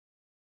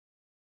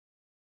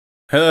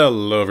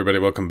Hello everybody,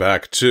 welcome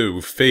back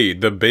to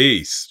Fade the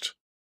Beast.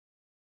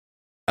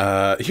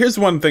 Here's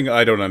one thing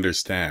I don't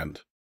understand.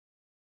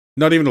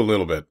 Not even a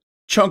little bit.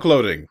 Chunk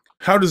loading.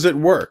 How does it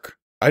work?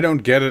 I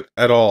don't get it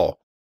at all.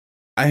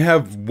 I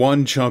have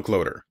one chunk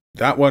loader.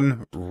 That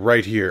one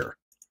right here.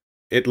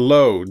 It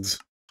loads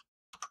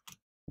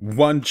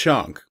one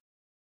chunk.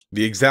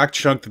 The exact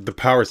chunk that the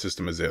power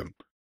system is in.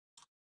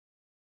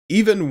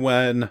 Even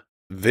when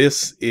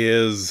this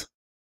is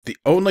the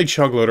only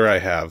chunk loader I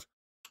have,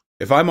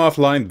 if I'm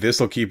offline, this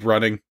will keep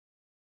running,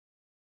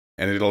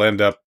 and it'll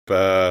end up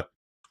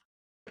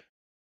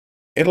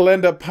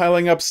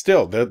piling up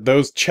still.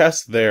 Those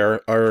chests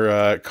there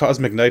are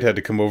Cosmic Knight had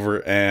to come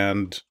over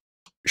and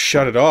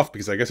shut it off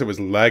because I guess it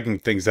was lagging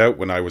things out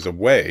when I was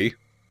away.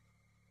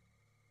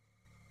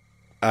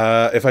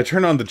 If I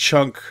turn on the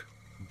chunk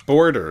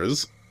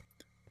borders,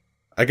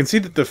 I can see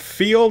that the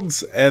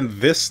fields and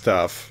this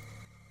stuff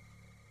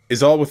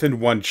is all within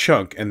one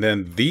chunk, and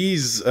then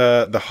these,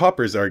 the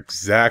hoppers are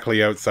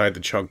exactly outside the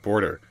chunk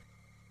border.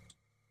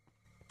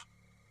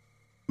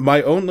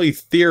 My only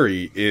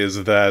theory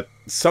is that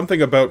something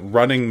about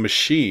running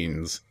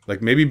machines,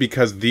 like maybe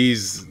because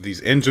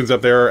these engines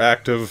up there are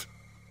active,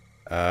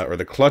 or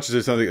the clutches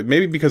or something,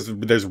 maybe because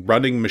there's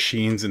running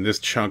machines in this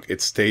chunk, it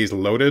stays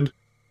loaded,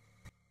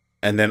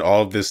 and then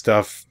all of this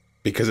stuff,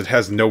 because it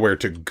has nowhere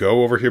to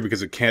go over here,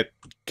 because it can't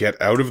get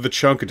out of the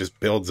chunk, it just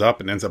builds up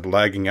and ends up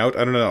lagging out.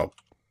 I don't know.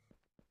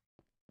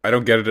 I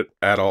don't get it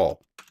at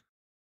all.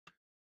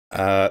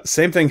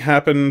 Same thing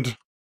happened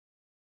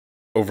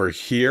over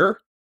here.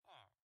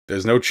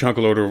 There's no chunk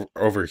loader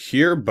over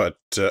here, but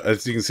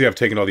as you can see, I've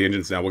taken all the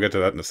engines now. We'll get to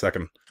that in a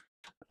second.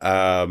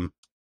 The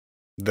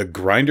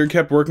grinder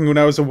kept working when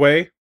I was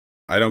away.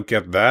 I don't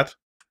get that.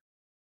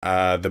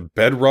 The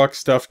bedrock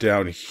stuff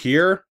down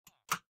here,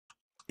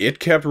 it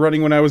kept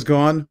running when I was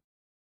gone.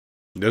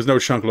 There's no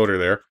chunk loader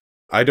there.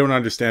 I don't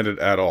understand it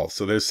at all.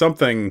 So there's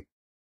something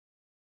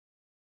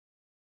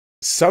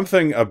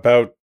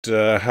about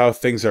how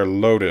things are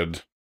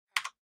loaded,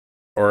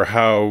 or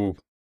how,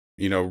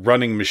 you know,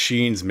 running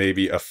machines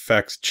maybe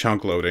affects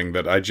chunk loading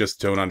that I just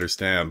don't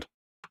understand.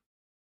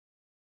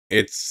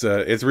 It's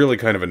really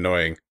kind of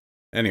annoying.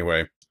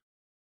 Anyway,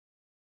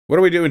 what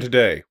are we doing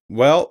today?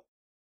 Well,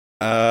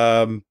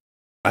 I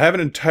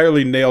haven't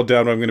entirely nailed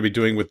down what I'm going to be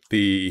doing with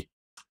the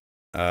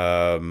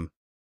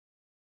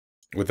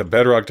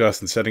bedrock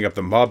dust and setting up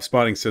the mob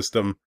spawning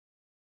system.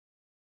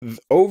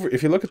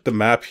 If you look at the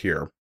map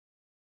here,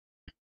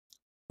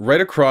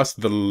 right across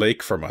the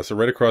lake from us, or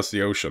right across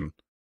the ocean,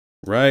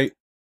 right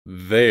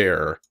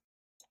there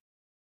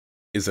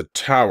is a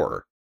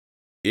tower.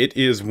 It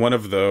is one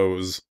of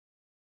those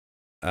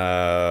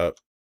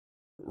roguelike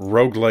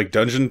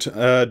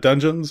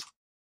dungeons,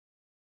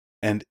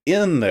 and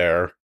in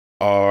there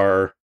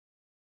are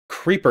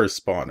creeper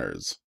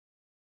spawners.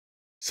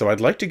 So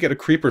I'd like to get a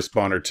creeper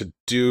spawner to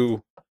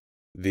do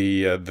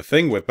the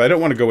thing with, but I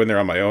don't want to go in there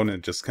on my own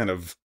and just kind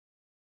of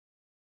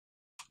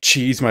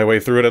cheese my way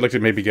through it. I'd like to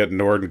maybe get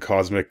Nord and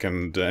Cosmic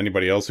and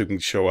anybody else who can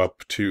show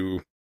up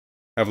to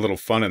have a little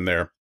fun in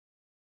there.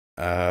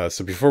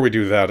 So before we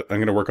do that, I'm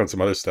going to work on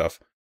some other stuff.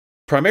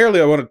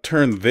 Primarily, I want to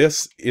turn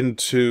this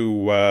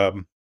into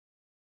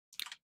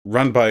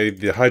run by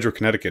the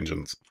hydrokinetic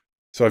engines.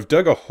 So I've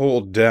dug a hole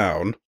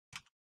down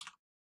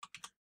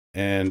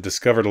and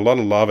discovered a lot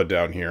of lava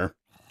down here.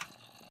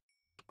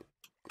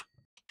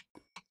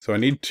 So I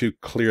need to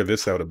clear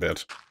this out a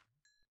bit.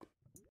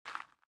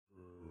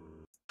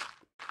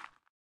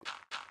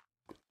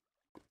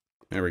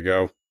 There we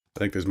go. I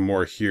think there's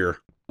more here.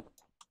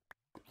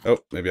 Oh,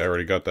 maybe I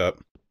already got that.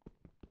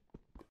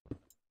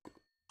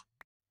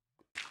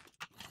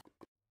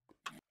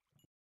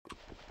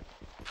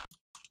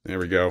 There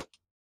we go.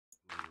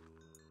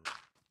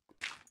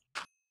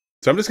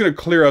 So I'm just going to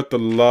clear out the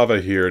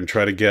lava here and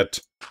try to get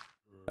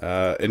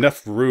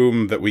enough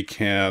room that we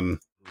can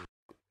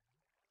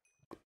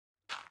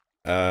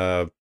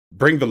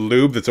bring the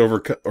lube that's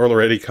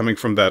already coming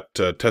from that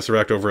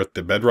tesseract over at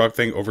the bedrock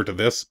thing over to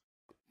this.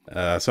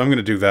 So I'm going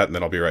to do that and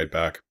then I'll be right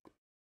back.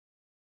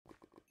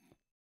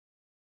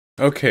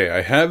 Okay,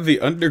 I have the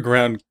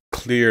underground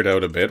cleared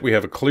out a bit. We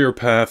have a clear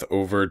path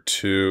over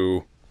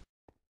to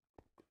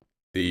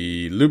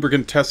the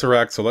Lubricant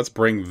tesseract, so let's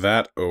bring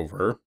that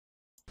over.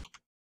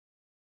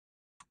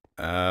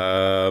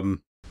 What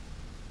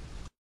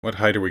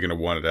height are we going to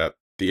want it at?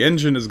 The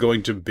engine is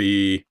going to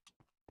be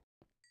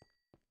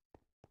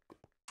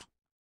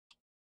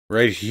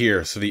right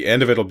here, so the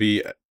end of it will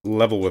be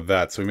level with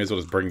that, so we may as well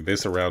just bring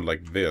this around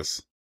like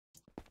this.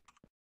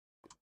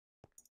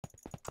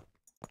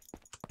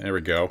 There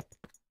we go.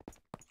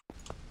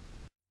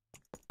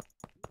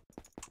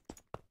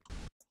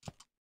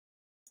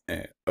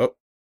 And, oh.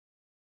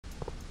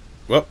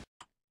 Well.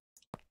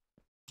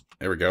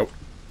 There we go.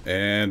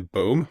 And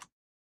boom.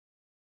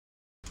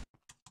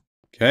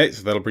 Okay,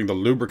 so that'll bring the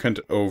lubricant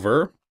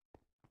over.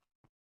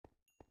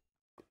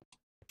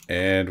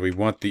 And we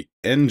want the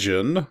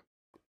engine,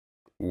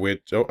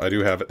 which, oh, I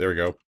do have it, there we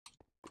go.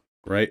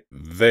 Right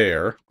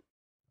there.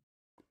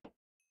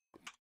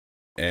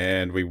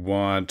 And we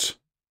want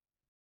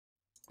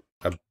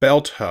a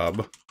belt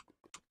hub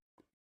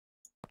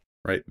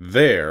right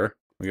there.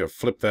 We gotta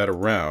flip that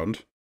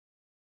around.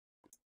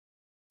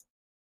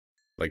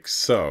 Like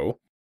so.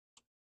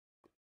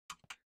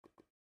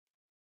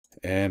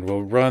 And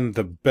we'll run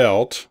the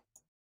belt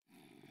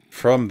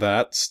from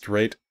that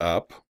straight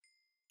up.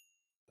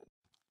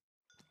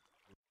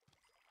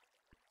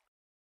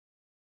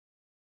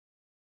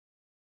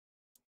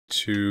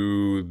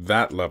 To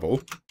that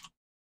level.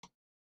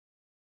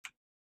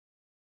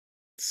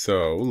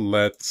 So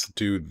let's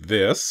do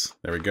this.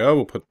 There we go.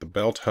 We'll put the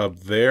belt hub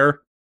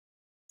there.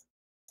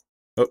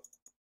 Oh.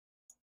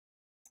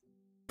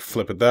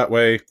 Flip it that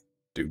way.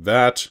 Do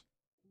that.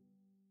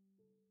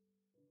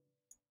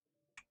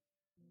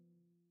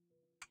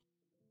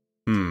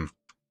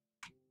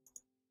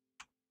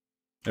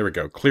 There we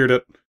go. Cleared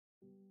it.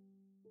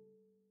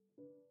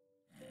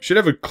 Should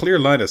have a clear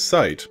line of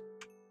sight.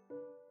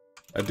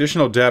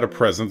 Additional data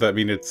present. That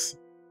means it's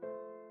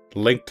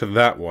linked to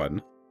that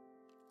one.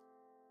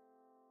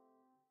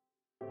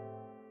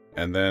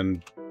 And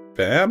then,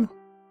 bam?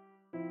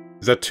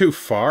 Is that too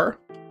far?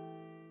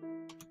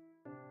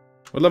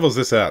 What level is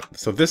this at?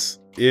 So this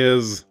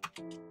is...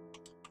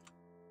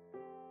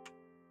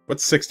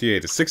 What's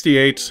 68? Is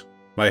 68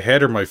 my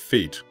head or my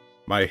feet?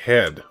 My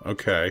head.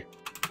 Okay.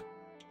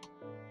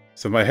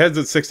 So my head's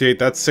at 68,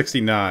 that's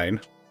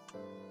 69.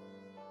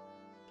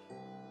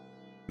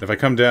 If I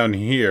come down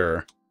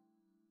here,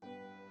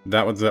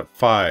 that one's at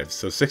 5.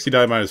 So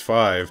 69 minus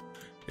 5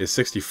 is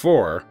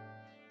 64.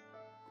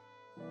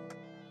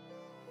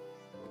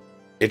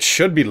 It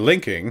should be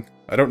linking.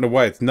 I don't know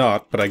why it's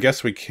not, but I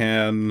guess we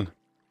can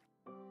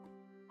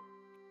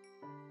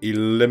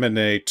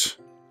eliminate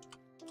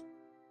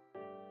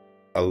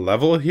a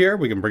level here.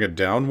 We can bring it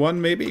down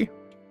one, maybe?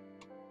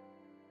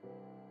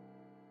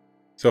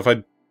 So if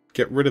I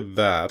get rid of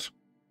that...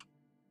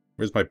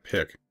 Where's my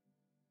pick?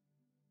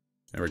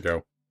 There we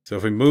go. So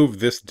if we move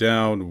this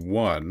down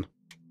one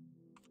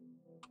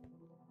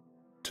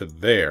to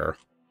there,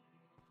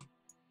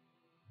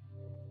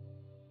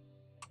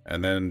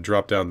 and then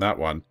drop down that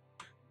one.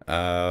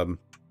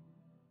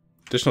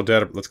 Additional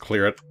data, let's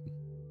clear it.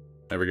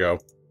 There we go.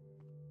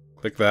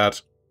 Click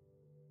that.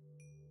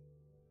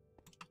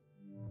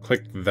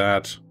 Click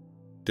that.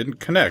 Didn't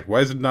connect. Why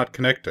is it not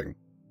connecting?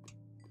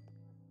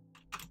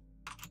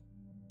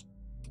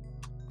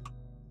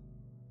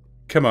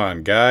 Come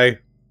on, guy.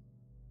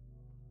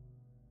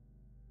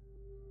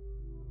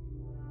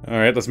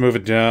 Alright, let's move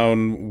it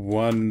down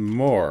one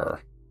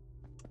more.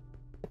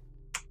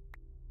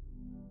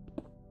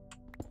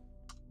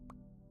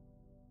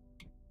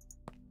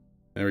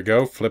 There we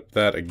go. Flip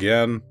that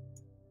again.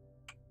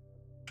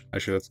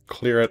 Actually, let's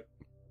clear it.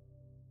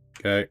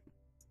 Okay.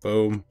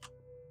 Boom.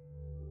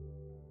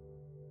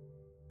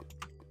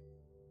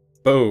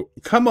 Boom.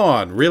 Come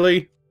on,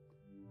 really?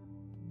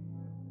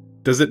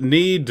 Does it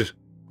need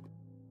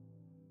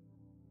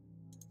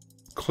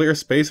clear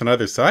space on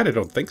either side? I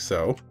don't think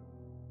so.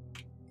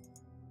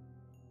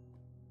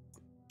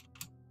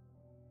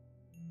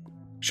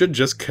 Should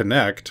just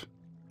connect.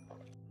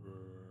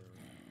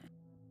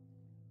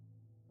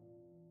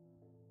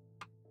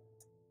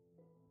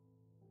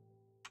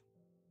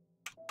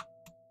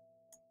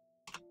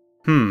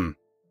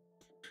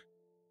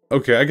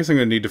 Okay, I guess I'm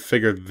gonna need to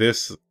figure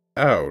this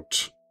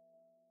out.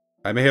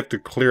 I may have to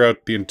clear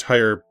out the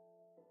entire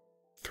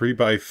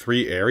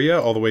 3x3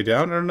 area all the way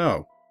down? I don't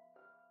know.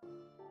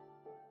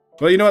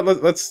 Well, you know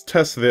what? Let's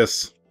test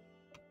this.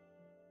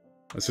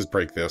 Let's just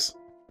break this.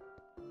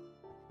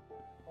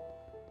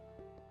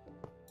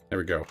 There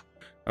we go.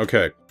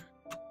 Okay.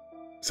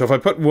 So if I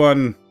put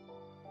one...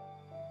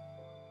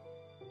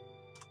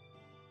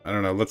 I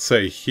don't know, let's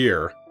say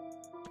here.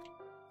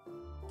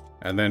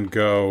 And then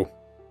go...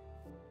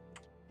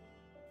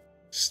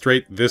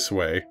 straight this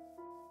way.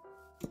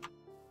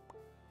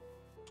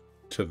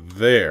 To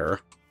there.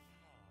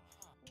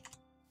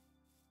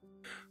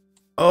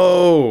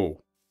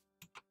 Oh!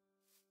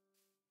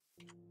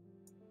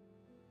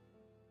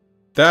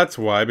 That's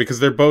why, because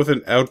they're both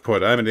an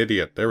output. I'm an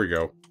idiot. There we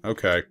go.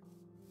 Okay.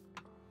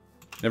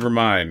 Never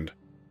mind.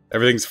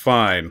 Everything's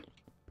fine.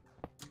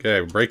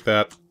 Okay, break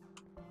that.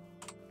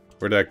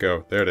 Where'd that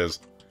go? There it is.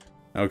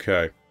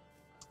 Okay.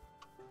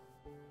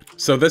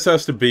 So this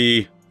has to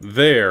be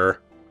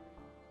there,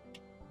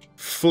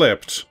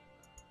 flipped,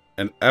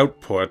 and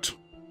output.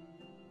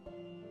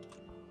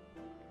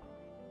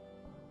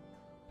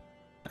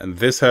 And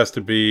this has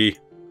to be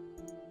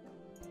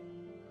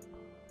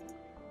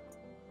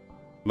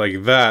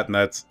like that, and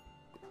that's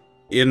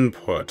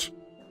input.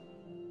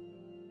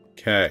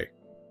 Okay.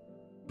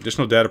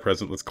 Additional data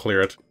present, let's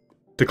clear it.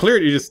 To clear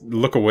it, you just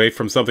look away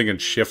from something and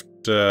shift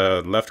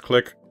left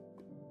click.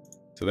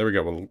 So there we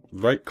go, we'll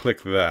right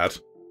click that.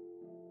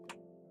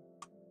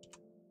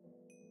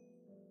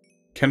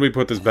 Can we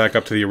put this back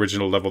up to the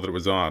original level that it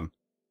was on?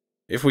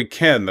 If we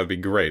can, that'd be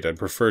great. I'd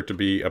prefer it to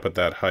be up at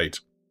that height.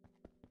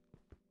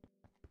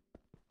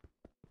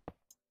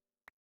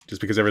 Just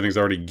because everything's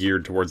already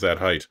geared towards that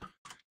height.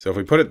 So if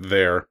we put it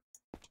there,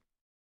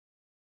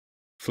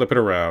 flip it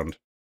around,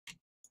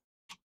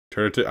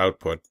 turn it to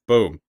output,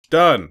 boom.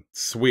 Done.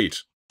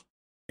 Sweet.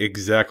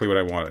 Exactly what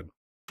I wanted.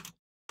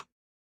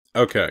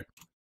 Okay.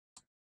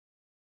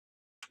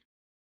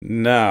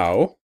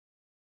 Now,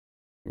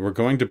 we're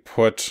going to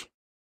put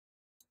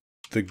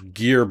the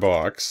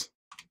gearbox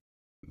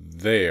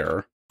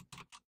there.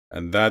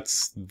 And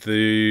that's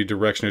the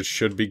direction it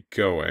should be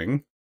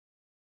going.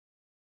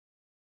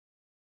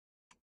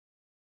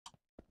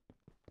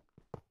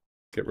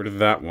 Get rid of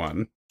that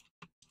one.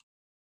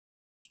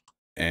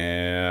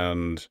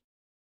 And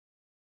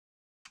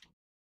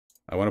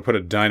I want to put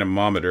a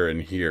dynamometer in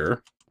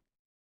here.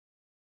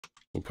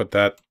 We'll put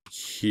that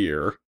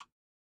here.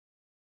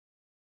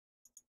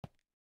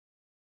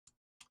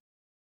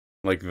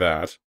 Like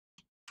that.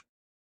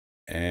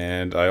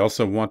 And I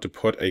also want to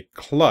put a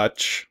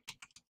clutch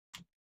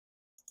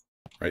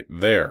right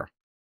there.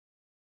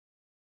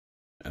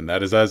 And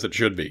that is as it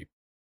should be.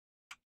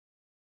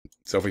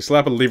 So if we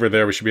slap a lever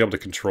there, we should be able to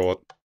control it.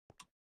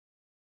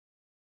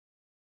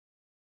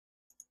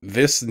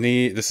 This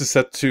is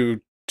set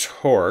to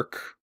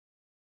torque.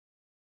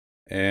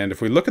 And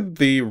if we look at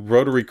the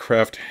Rotary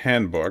Craft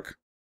Handbook,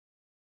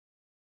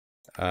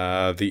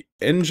 the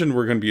engine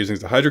we're going to be using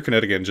is the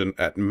hydrokinetic engine.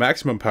 At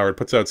maximum power, it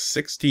puts out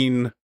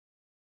 16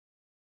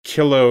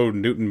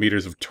 kilonewton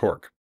meters of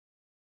torque.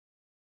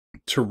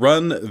 To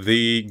run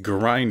the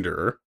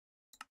grinder,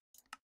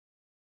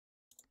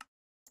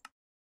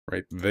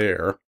 right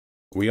there,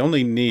 we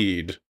only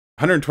need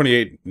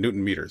 128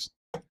 newton meters.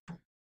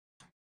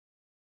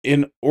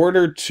 In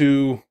order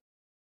to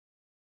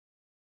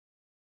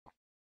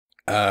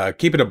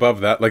keep it above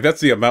that, like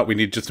that's the amount we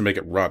need just to make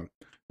it run.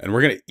 And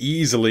we're going to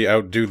easily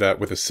outdo that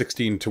with a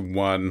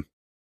 16-to-1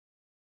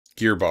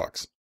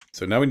 gearbox.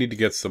 So now we need to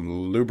get some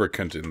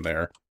lubricant in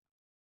there.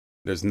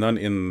 There's none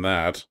in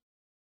that.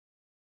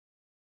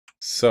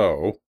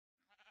 So,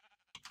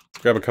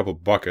 let's grab a couple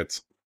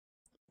buckets.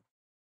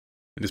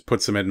 And just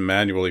put some in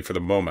manually for the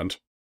moment.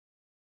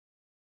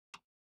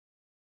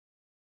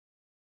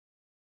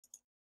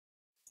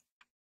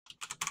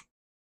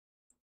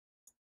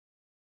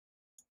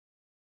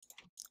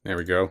 There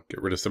we go.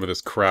 Get rid of some of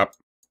this crap.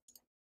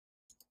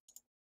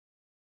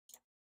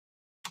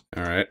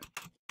 Alright.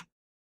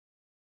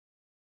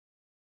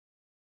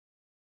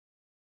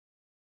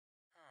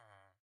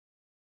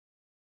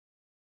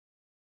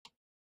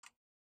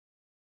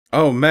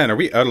 Oh man, are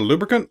we out of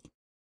lubricant?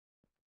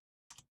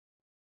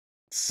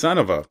 Son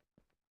of a...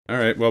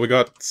 Alright, well we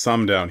got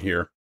some down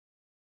here.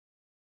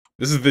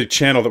 This is the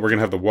channel that we're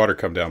gonna have the water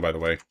come down, by the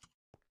way.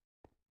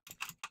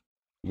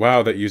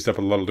 Wow, that used up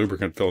a lot of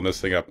lubricant filling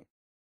this thing up.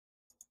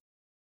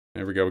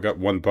 There we go, we got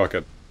one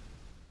bucket.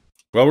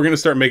 Well, we're gonna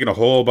start making a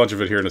whole bunch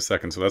of it here in a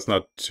second, so that's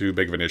not too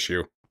big of an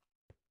issue.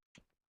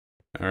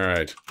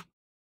 Alright.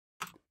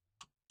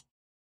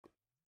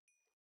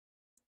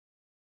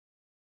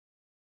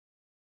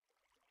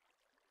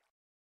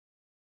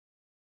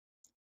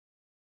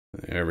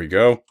 There we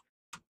go.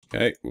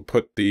 Okay, we'll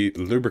put the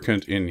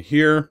lubricant in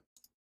here.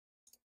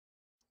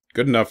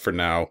 Good enough for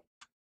now.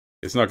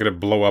 It's not going to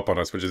blow up on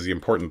us, which is the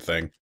important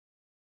thing.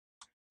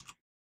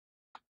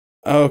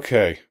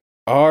 Okay.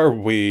 Are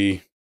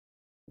we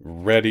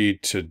ready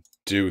to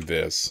do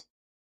this?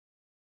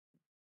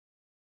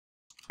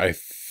 I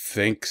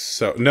think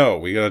so. No,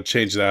 we gotta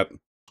change that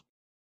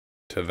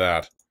to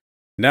that.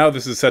 Now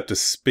this is set to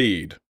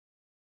speed.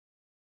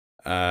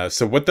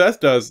 So what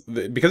that does,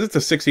 because it's a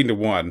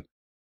 16-to-1,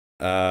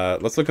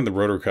 let's look in the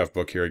Rotorcraft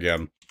book here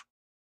again.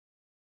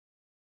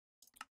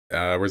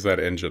 Where's that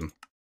engine?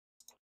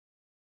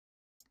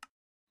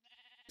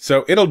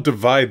 So it'll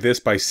divide this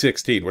by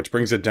 16, which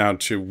brings it down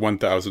to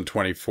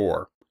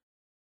 1024.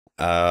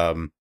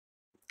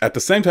 At the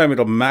same time,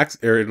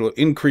 it'll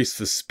increase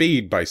the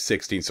speed by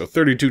 16. So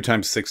 32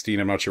 times 16,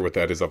 I'm not sure what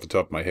that is off the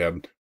top of my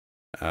head.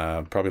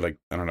 Probably like,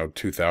 I don't know,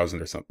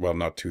 2,000 or something. Well,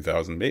 not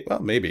 2,000.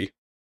 Well, maybe.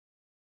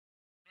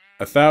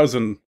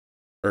 1,000,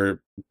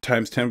 or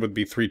times 10 would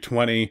be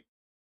 320.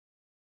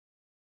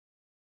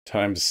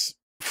 Times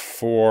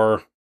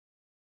 4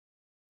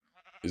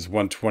 is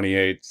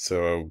 128.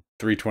 So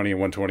 320 and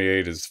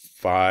 128 is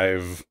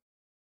 5,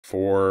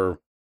 4,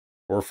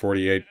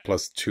 448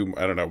 plus 2,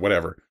 I don't know,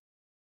 whatever.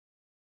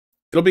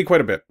 It'll be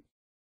quite a bit.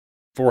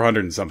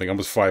 400 and something,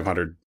 almost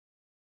 500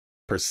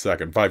 per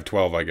second.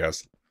 512, I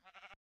guess.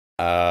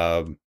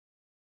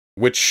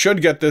 Which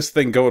should get this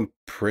thing going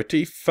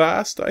pretty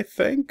fast, I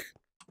think.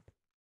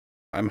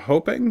 I'm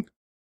hoping.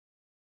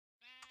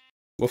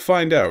 We'll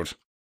find out.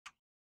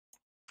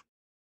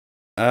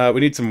 We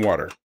need some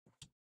water.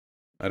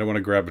 I don't want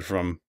to grab it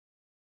from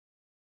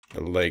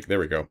the lake. There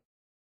we go.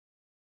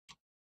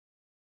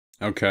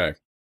 Okay.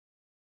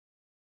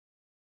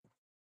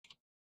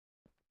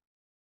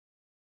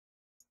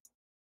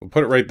 We'll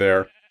put it right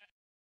there.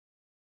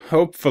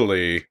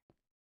 Hopefully,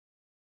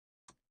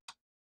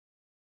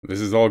 this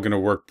is all going to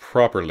work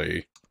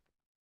properly.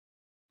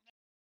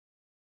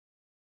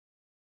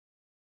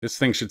 This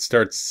thing should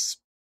start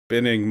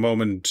spinning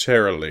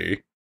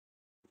momentarily.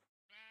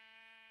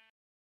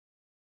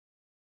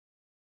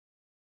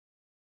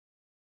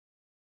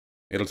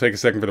 It'll take a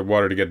second for the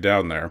water to get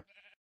down there.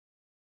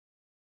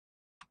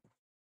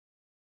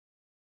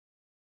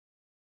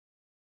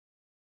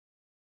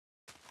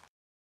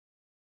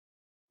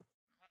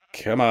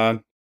 Come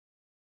on.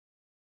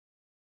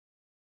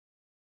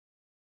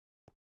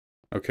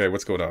 Okay,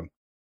 what's going on?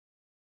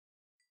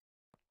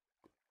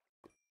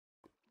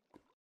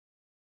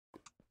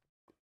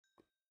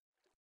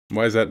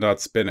 Why is that not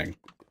spinning?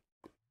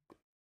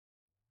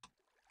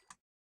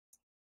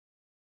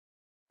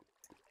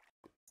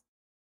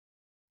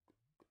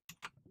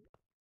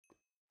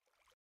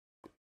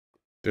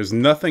 There's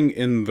nothing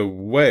in the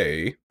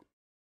way.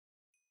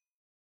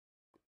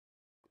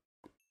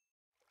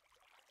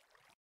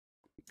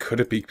 Could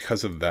it be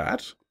because of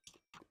that?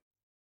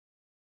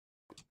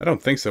 I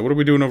don't think so. What are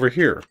we doing over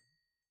here?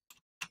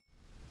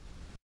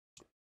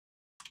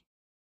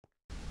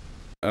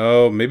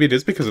 Oh, maybe it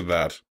is because of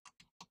that.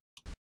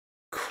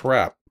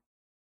 Crap.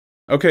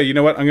 Okay, you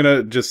know what? I'm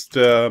gonna just,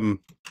 I'm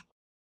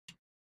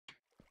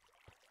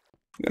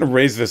gonna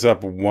raise this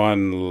up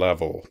one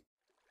level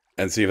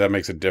and see if that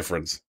makes a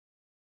difference.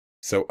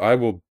 So I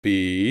will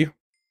be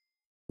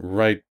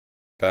right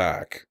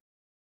back.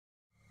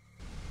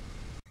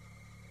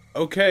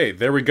 Okay,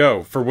 there we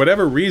go. For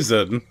whatever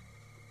reason,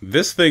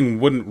 this thing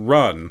wouldn't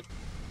run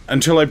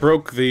until I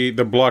broke the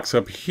blocks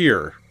up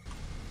here.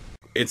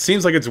 It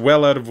seems like it's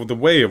well out of the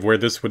way of where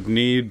this would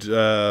need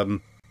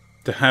to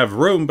have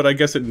room, but I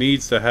guess it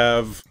needs to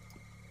have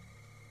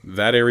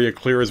that area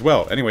clear as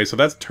well. Anyway, so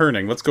that's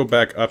turning. Let's go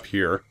back up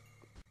here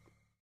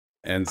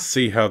and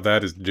see how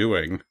that is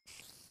doing.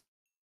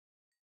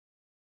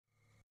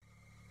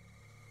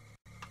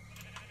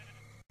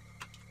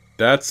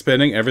 That's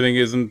spinning. Everything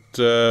isn't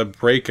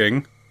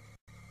breaking.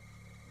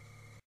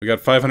 We got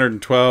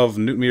 512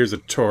 newton meters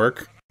of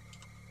torque.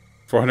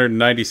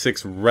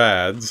 496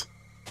 rads.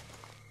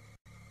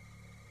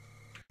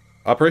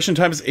 Operation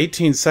time is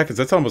 18 seconds.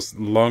 That's almost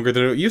longer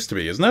than it used to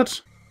be, isn't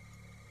it?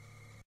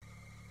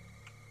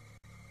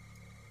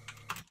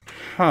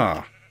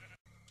 Huh.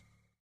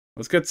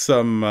 Let's get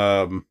some,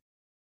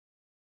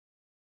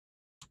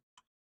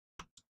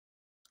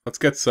 let's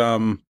get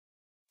some,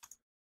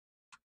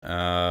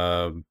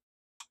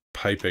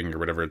 piping or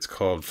whatever it's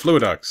called.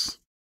 Fluiducts.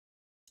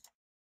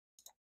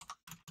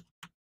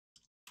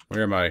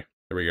 Where am I?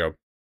 There we go.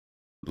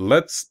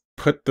 Let's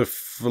put the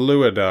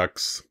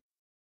fluiducts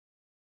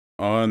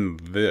on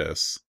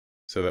this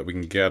so that we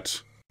can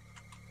get...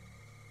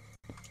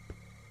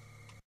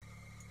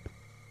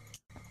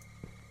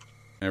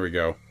 There we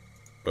go.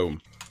 Boom.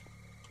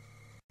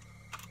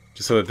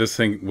 Just so that this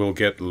thing will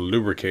get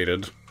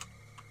lubricated.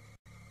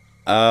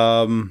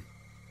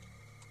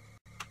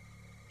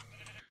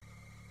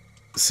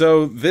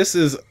 So this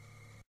is...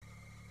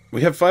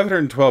 We have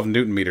 512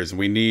 newton meters, and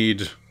we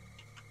need...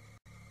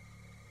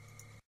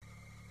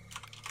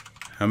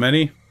 How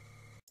many?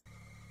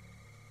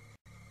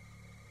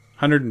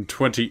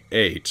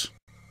 128.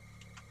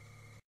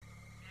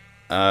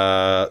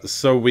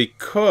 So we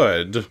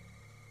could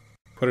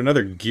put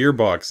another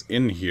gearbox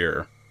in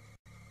here.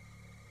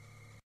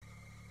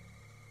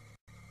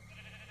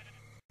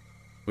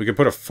 We could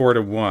put a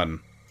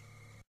 4-to-1.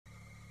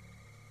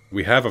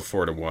 We have a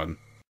 4-to-1.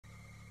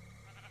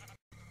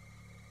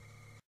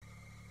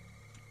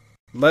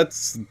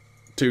 Let's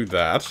do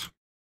that.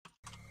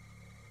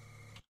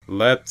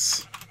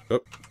 Let's... Oh,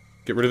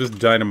 get rid of this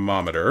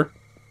dynamometer.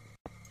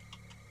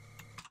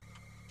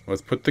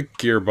 Let's put the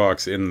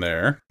gearbox in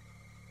there.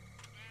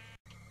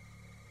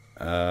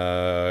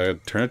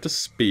 Turn it to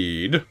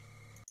speed.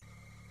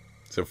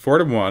 So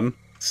 4-to-1,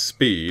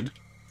 speed.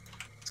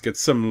 Let's get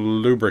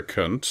some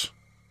lubricant,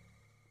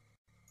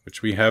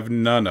 which we have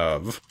none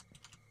of.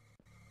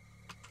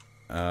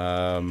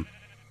 I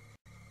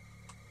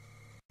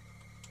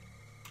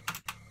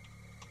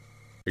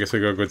guess we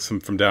go get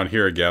some from down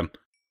here again.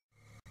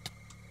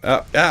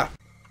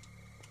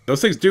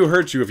 Those things do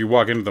hurt you if you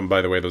walk into them,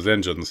 by the way, those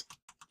engines.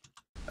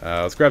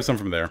 Let's grab some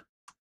from there.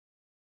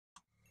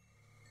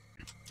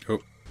 Oh.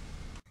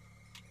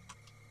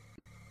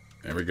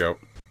 There we go.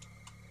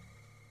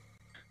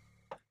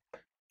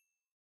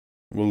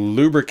 We'll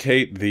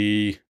lubricate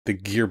the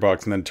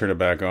gearbox and then turn it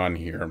back on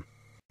here.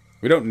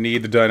 We don't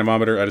need the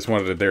dynamometer, I just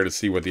wanted it there to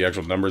see what the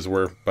actual numbers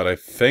were, but I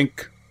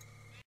think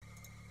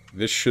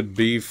this should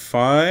be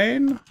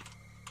fine.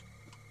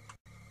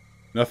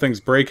 Nothing's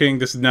breaking.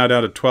 This is now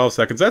down to 12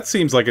 seconds. That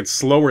seems like it's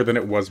slower than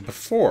it was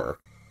before.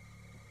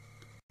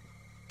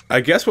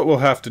 I guess what we'll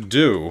have to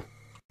do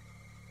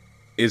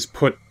is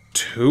put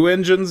 2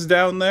 engines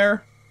down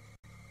there,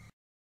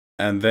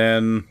 and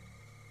then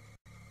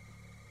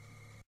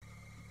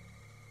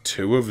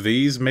 2 of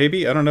these,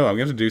 maybe? I don't know. I'm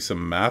going to do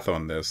some math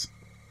on this.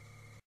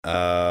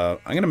 I'm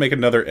going to make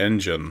another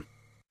engine,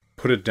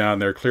 put it down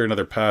there, clear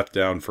another path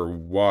down for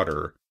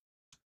water,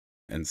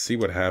 and see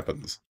what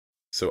happens.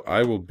 So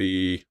I will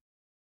be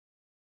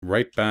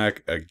right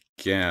back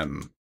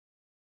again.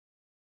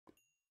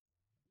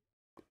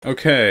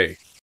 Okay.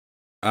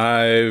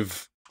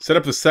 I've set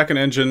up the second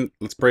engine.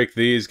 Let's break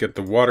these, get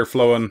the water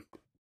flowing.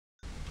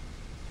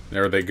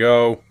 There they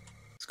go.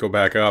 Let's go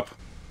back up.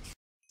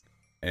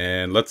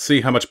 And let's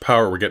see how much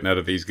power we're getting out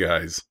of these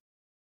guys.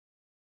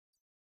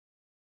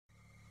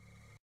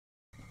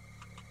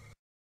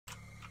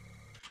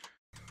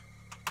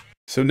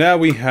 So now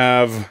we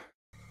have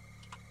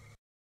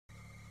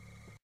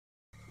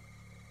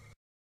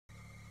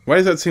Why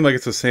does that seem like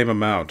it's the same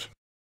amount?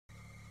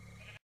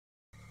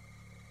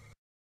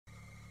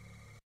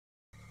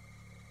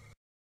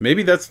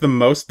 Maybe that's the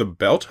most the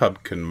belt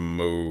hub can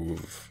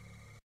move.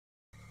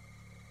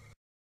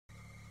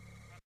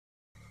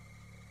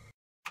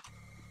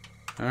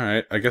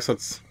 Alright, I guess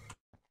let's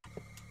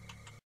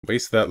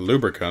waste that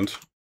lubricant.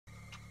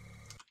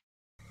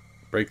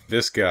 Break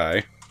this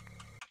guy.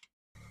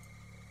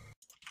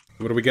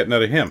 What are we getting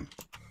out of him?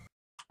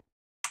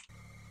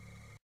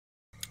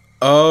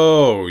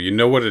 Oh, you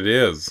know what it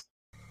is.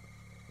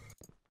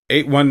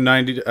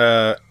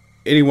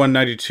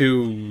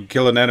 8192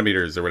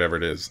 kilonanometers or whatever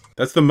it is.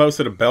 That's the most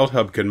that a belt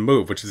hub can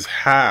move, which is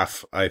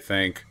half, I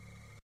think,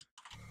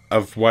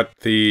 of what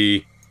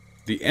the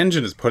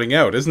engine is putting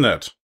out, isn't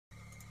it?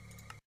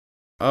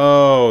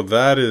 Oh,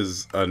 that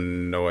is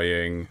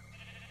annoying.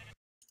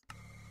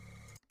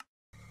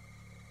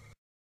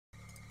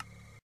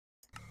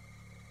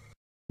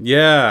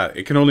 Yeah,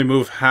 it can only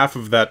move half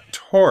of that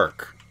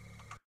torque.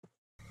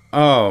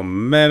 Oh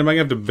man, am I gonna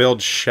have to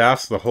build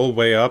shafts the whole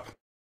way up?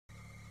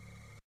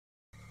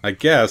 I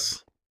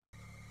guess.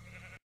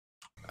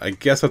 I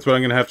guess that's what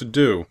I'm gonna have to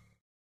do.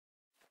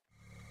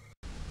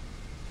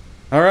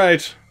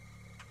 Alright.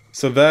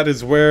 So that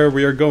is where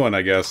we are going,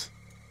 I guess.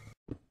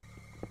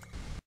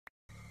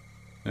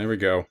 There we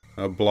go.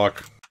 I'll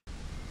block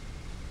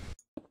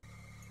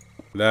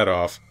that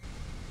off.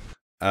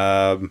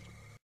 I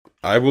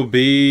will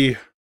be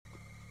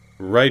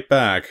right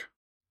back.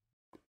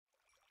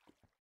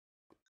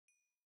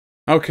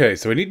 Okay,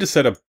 so we need to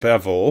set a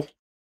bevel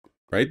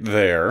right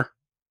there.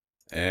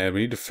 And we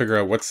need to figure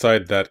out what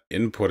side that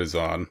input is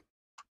on.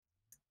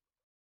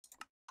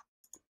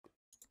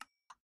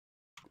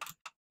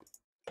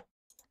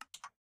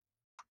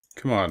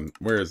 Come on,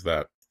 where is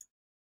that?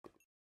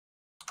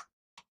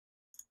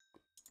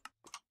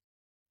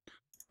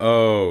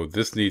 Oh,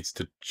 this needs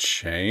to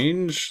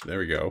change? There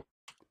we go.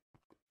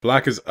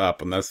 Black is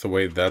up, and that's the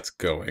way that's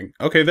going.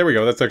 Okay, there we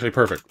go. That's actually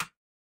perfect.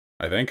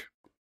 I think.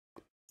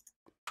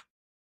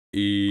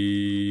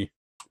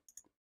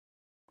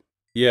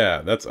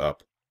 Yeah, that's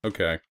up.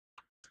 Okay.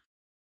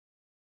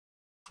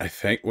 I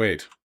think...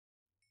 Wait.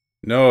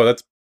 No,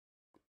 that's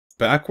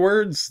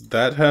backwards?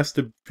 That has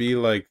to be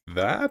like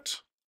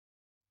that?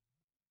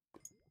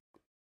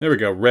 There we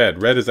go.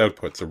 Red. Red is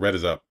output, so red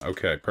is up.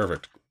 Okay,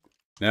 perfect.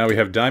 Now we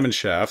have diamond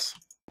shafts.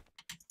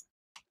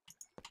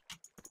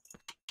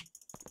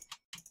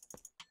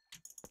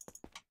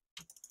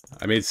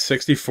 I made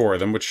 64 of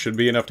them, which should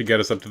be enough to get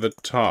us up to the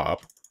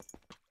top.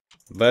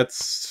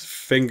 Let's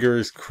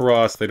fingers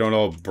crossed they don't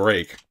all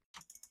break.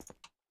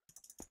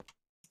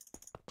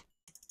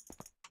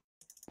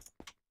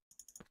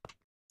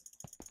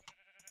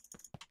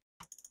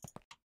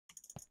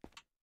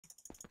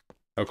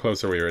 How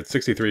close are we? We're at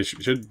 63.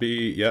 Should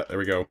be... Yeah, there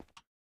we go.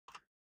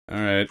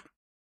 Alright.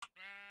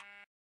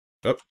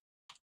 Oh.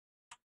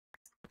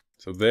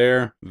 So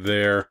there,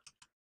 there.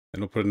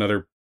 And we'll put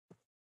another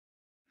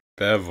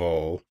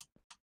bevel.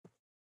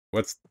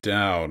 What's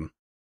down?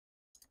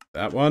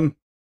 That one?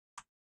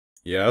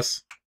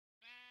 Yes.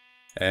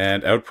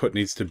 And output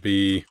needs to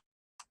be...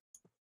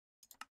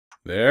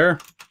 there.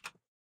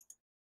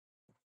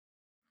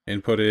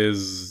 Input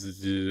is...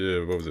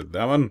 what was it?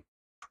 That one?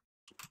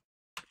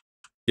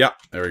 Yeah,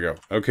 there we go.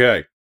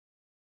 Okay.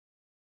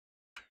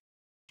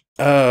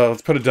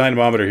 Let's put a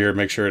dynamometer here,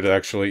 make sure it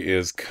actually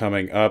is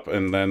coming up,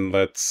 and then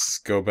let's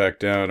go back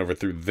down over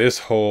through this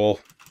hole.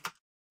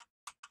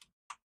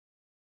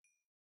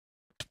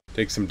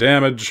 Take some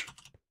damage.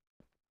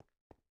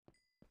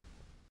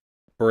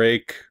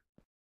 Break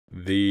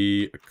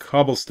the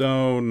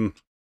cobblestone.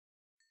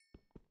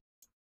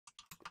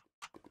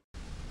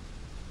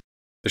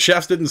 The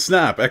shafts didn't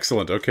snap.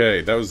 Excellent.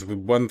 Okay, that was the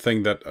one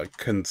thing that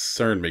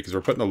concerned me, because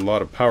we're putting a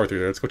lot of power through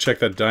there. Let's go check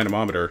that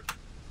dynamometer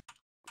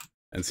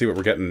and see what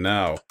we're getting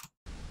now.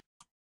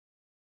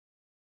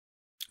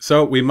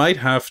 So, we might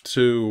have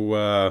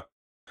to...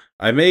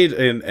 I made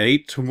an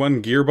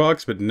 8-to-1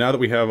 gearbox, but now that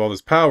we have all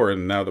this power,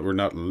 and now that we're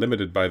not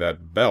limited by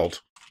that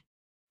belt...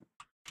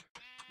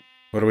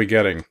 What are we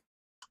getting?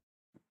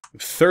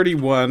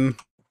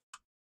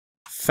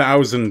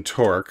 31,000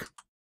 torque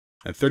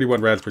and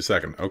 31 rads per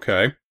second.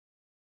 Okay.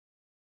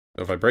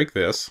 So if I break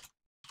this...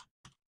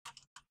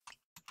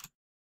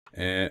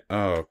 And,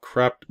 oh,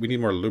 crap. We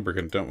need more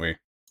lubricant, don't we?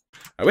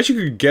 I wish you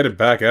could get it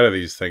back out of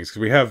these things,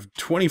 because we have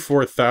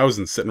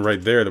 24,000 sitting right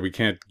there that we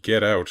can't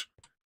get out.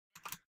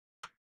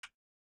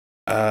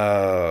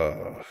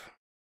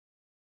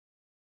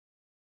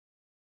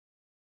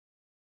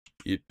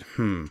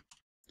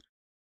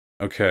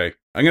 Okay.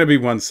 I'm gonna be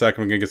 1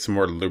 second. I'm gonna get some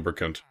more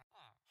lubricant.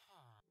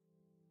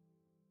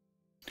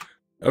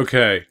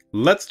 Okay.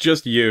 Let's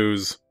just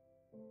use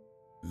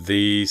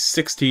the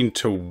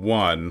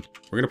 16-to-1.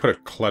 We're gonna put a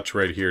clutch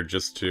right here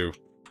just to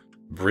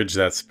bridge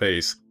that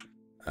space.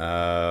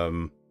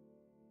 What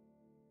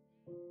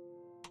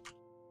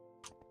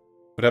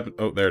happened?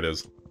 Oh, there it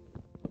is.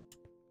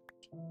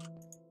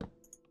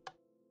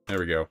 There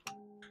we go.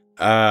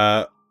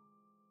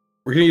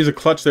 We're going to use a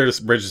clutch there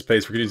to bridge the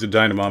space. We're going to use a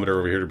dynamometer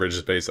over here to bridge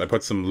the space. I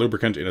put some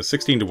lubricant in a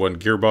 16-to-1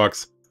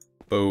 gearbox.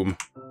 Boom.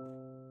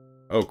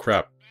 Oh,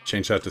 crap.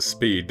 Change that to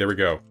speed. There we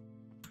go.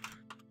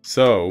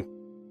 So,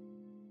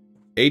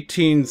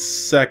 18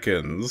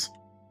 seconds.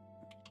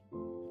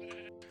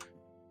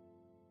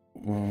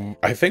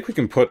 I think we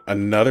can put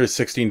another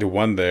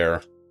 16-to-1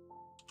 there.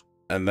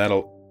 And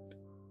that'll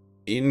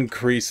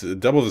increase,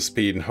 double the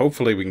speed, and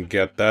hopefully we can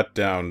get that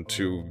down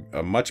to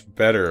a much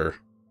better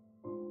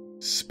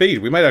speed.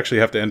 We might actually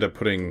have to end up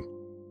putting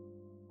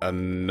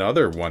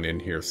another one in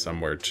here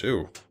somewhere,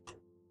 too.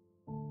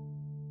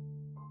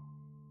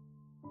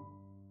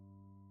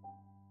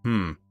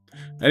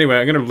 Anyway,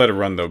 I'm gonna let it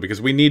run, though,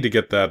 because we need to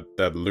get that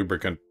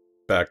lubricant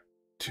back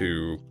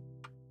to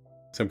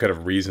some kind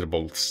of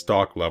reasonable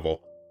stock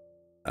level.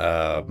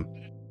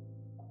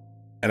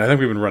 And I think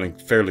we've been running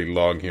fairly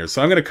long here,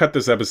 so I'm gonna cut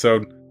this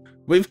episode.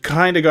 We've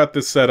kind of got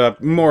this set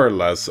up, more or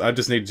less. I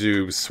just need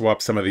to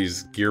swap some of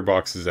these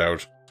gearboxes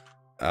out.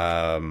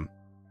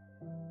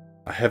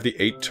 I have the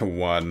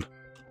 8-to-1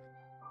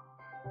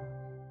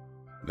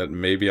 that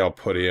maybe I'll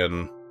put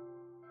in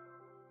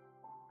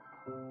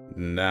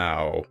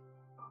now.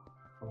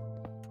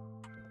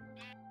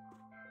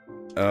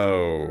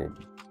 Oh,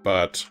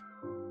 but...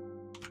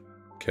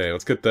 Okay,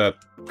 let's get that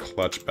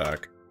clutch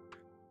back.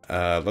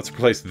 Let's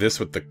replace this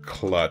with the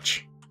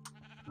clutch.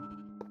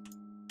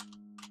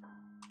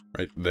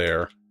 Right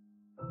there.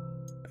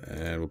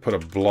 And we'll put a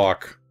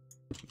block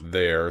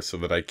there so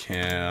that I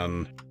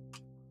can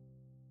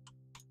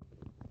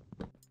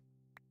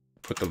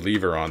put the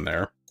lever on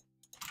there.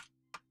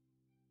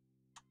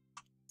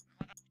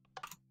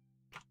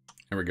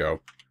 There we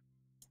go.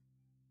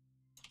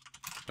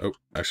 Oh,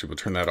 actually, we'll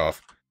turn that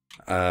off.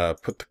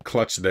 Put the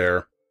clutch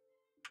there.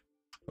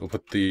 We'll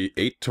put the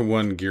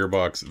 8-to-1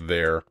 gearbox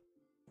there.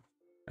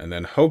 And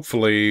then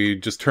hopefully,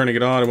 just turning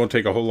it on, it won't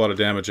take a whole lot of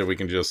damage, and we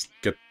can just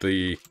get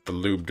the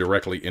lube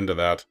directly into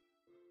that.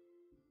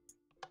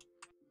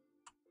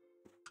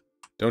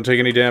 Don't take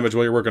any damage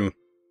while you're working.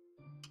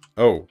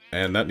 Oh,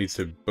 and that needs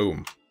to,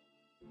 boom.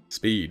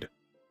 Speed.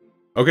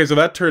 Okay, so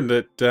that turned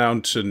it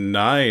down to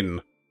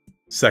 9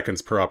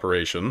 seconds per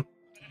operation.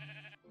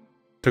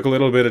 Took a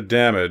little bit of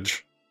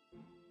damage,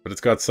 but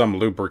it's got some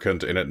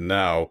lubricant in it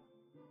now.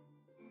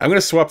 I'm going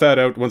to swap that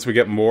out once we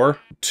get more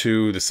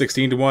to the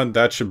 16-to-1.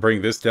 That should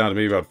bring this down to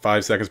maybe about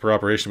 5 seconds per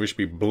operation. We should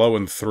be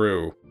blowing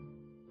through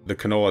the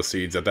canola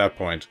seeds at that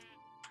point.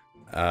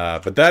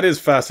 But that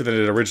is faster than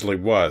it originally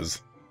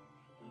was.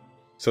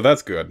 So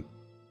that's good.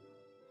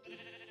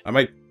 I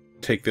might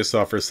take this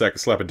off for a sec,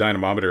 slap a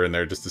dynamometer in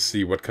there just to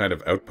see what kind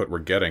of output we're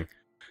getting.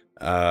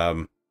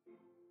 But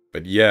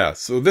yeah,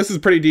 so this is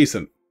pretty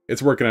decent.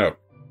 It's working out.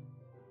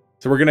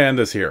 So we're going to end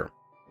this here.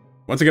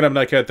 Once again, I'm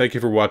Nightcat. Thank you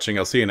for watching.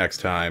 I'll see you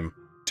next time.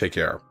 Take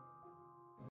care.